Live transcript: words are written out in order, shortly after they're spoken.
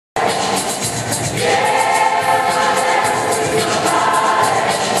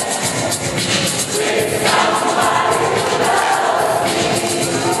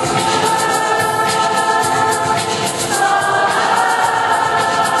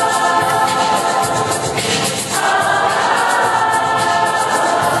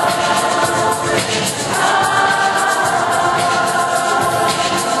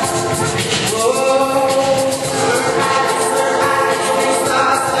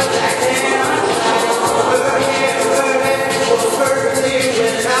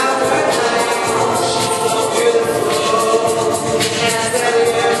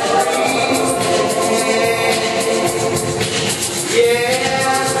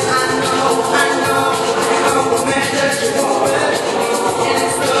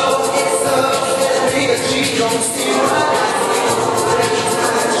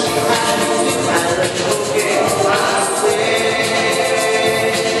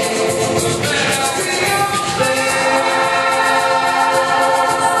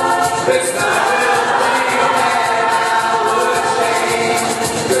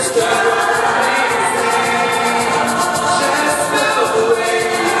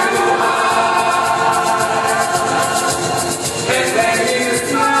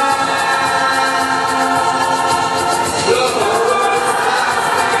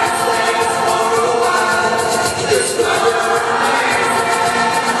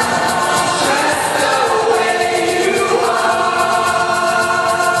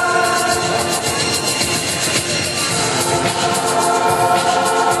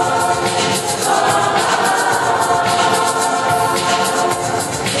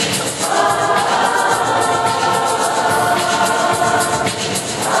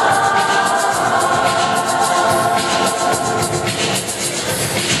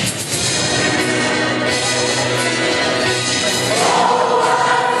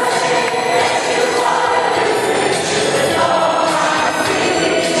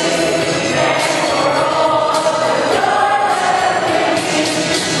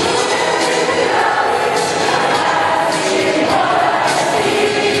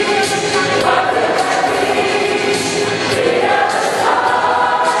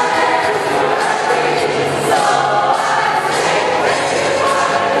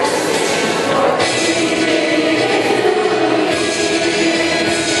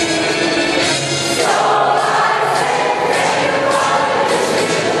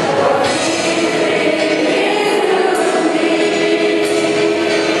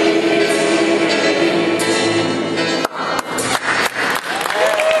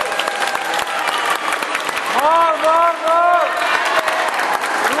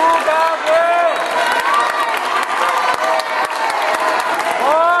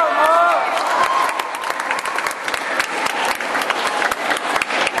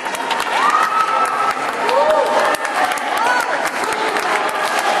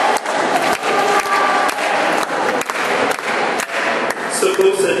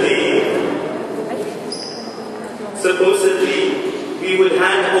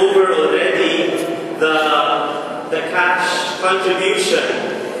cash contribution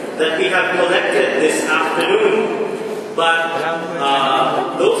that we have collected this afternoon. But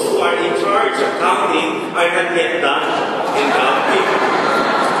those who are in charge of counting are not yet done in counting.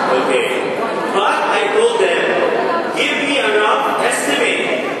 Okay. But I told them, give me a rough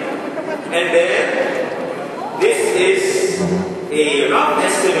estimate. And then, this is a rough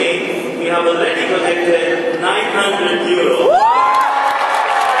estimate. We have already collected 900 euros.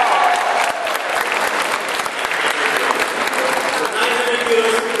 So 900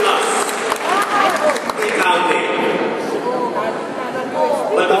 euros plus in counting.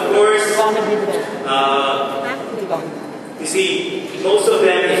 But of course, you see, most of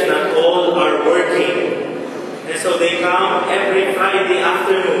them, if not all, are working. And so they come every Friday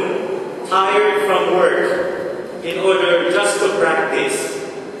afternoon, tired from work, in order just to practice.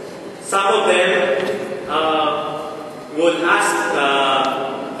 Some of them would ask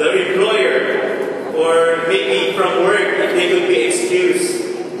the employer, or maybe from work, if they could be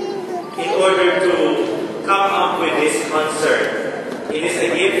excused in order to come up with this concert. It is a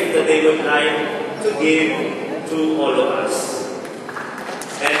gift that they would like to give to all of us.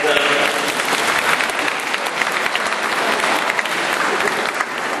 And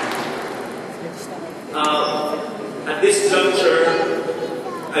at this juncture,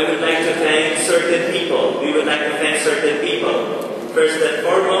 I would like to thank certain people. We would like to thank certain people. First and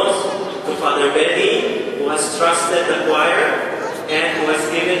foremost, to Father Benny, who has trusted the choir and who has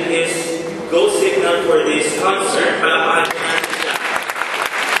given his go signal for this concert.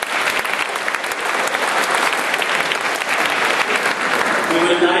 We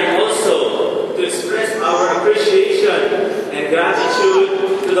would like also to express our appreciation and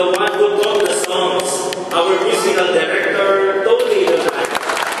gratitude to the one who taught the songs, our musical director, Tony.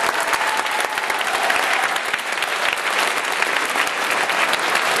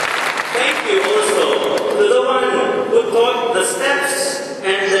 Thank you also to the one who taught the steps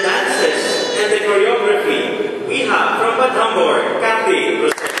and the dances and the choreography. We have from Bad Hamburg,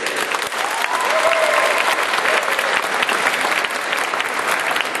 Kathy.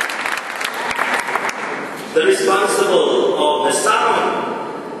 The responsible of the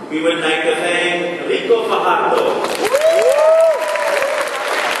sound, we would like to thank Rico Fajardo.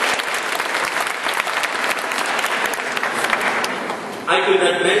 I could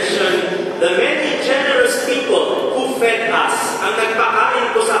not mention the many generous people who fed us, ang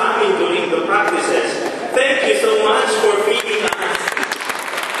nagpakain po sa amin during the practices. Thank you so much for feeding us.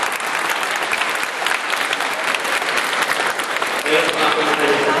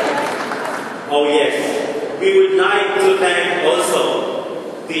 Oh yes. We would like to thank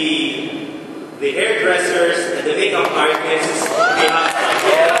also the hairdressers and the makeup artists. We have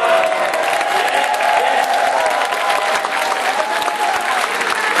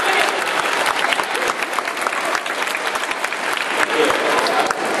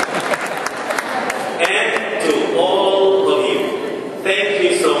and to all of you, thank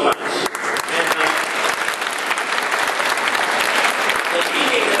you so much. And the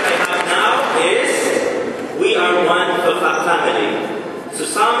feeling that I have now is we are one family.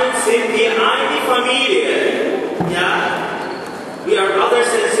 Zusammen sind wir eine Familie. Yeah? We are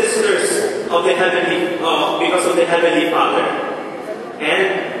brothers and sisters of the heavenly, because of the Heavenly Father.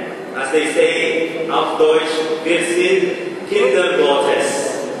 And as they say, auf Deutsch, wir sind Kinder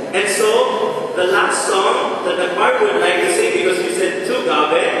Gottes. And so, the last song that the choir would like to sing, because we said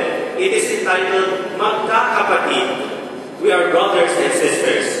Zugabe, it is entitled Magkakapatid. We are brothers and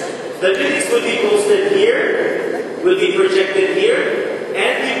sisters. The lyrics will be posted here, will be projected here,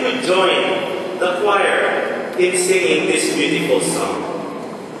 and you could join the choir in singing this beautiful song.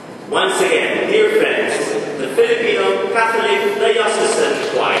 Once again, dear friends, the Filipino Catholic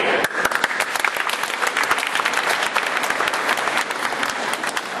Diocesan Choir.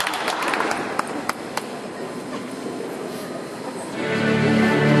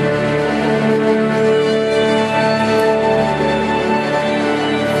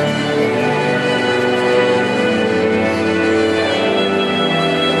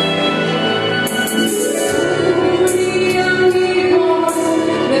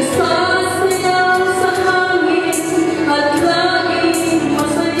 At langit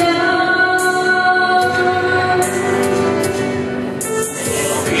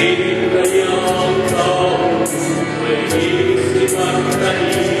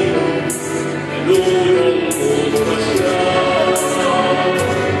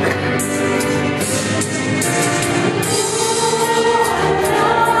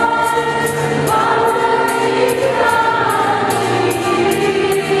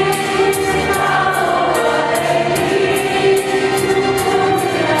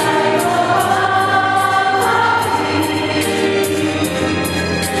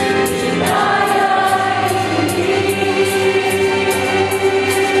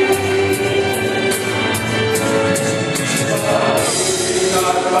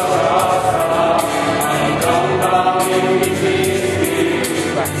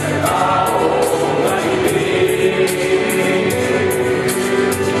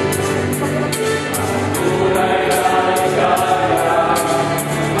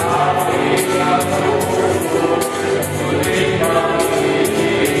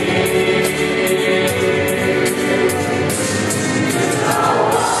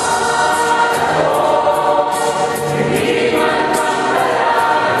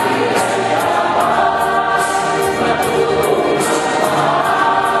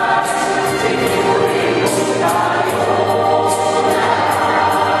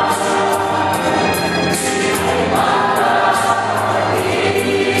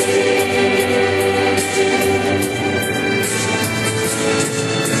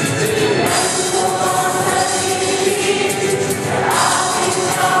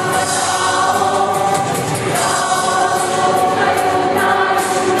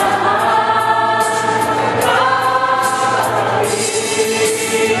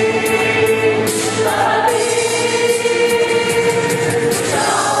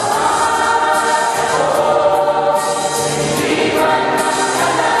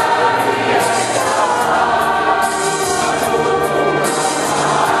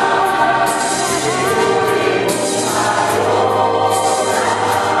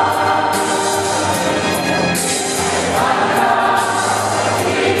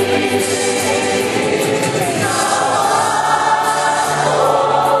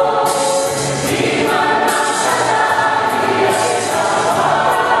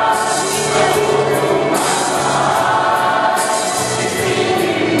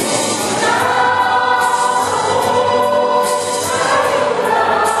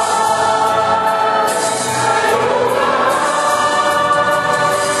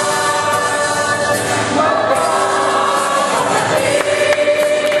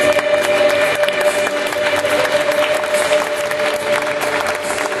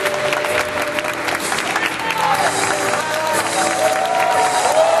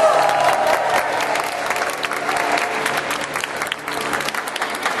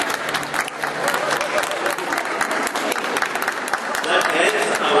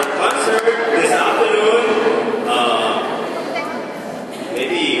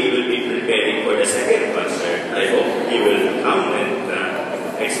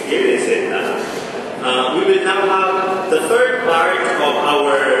experience it. We will now have the third part of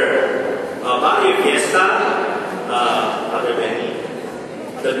our Barrio Fiesta, Father Benny,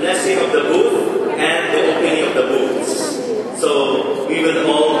 the blessing of the booth and the opening of the booths. So we will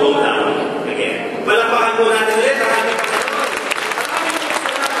all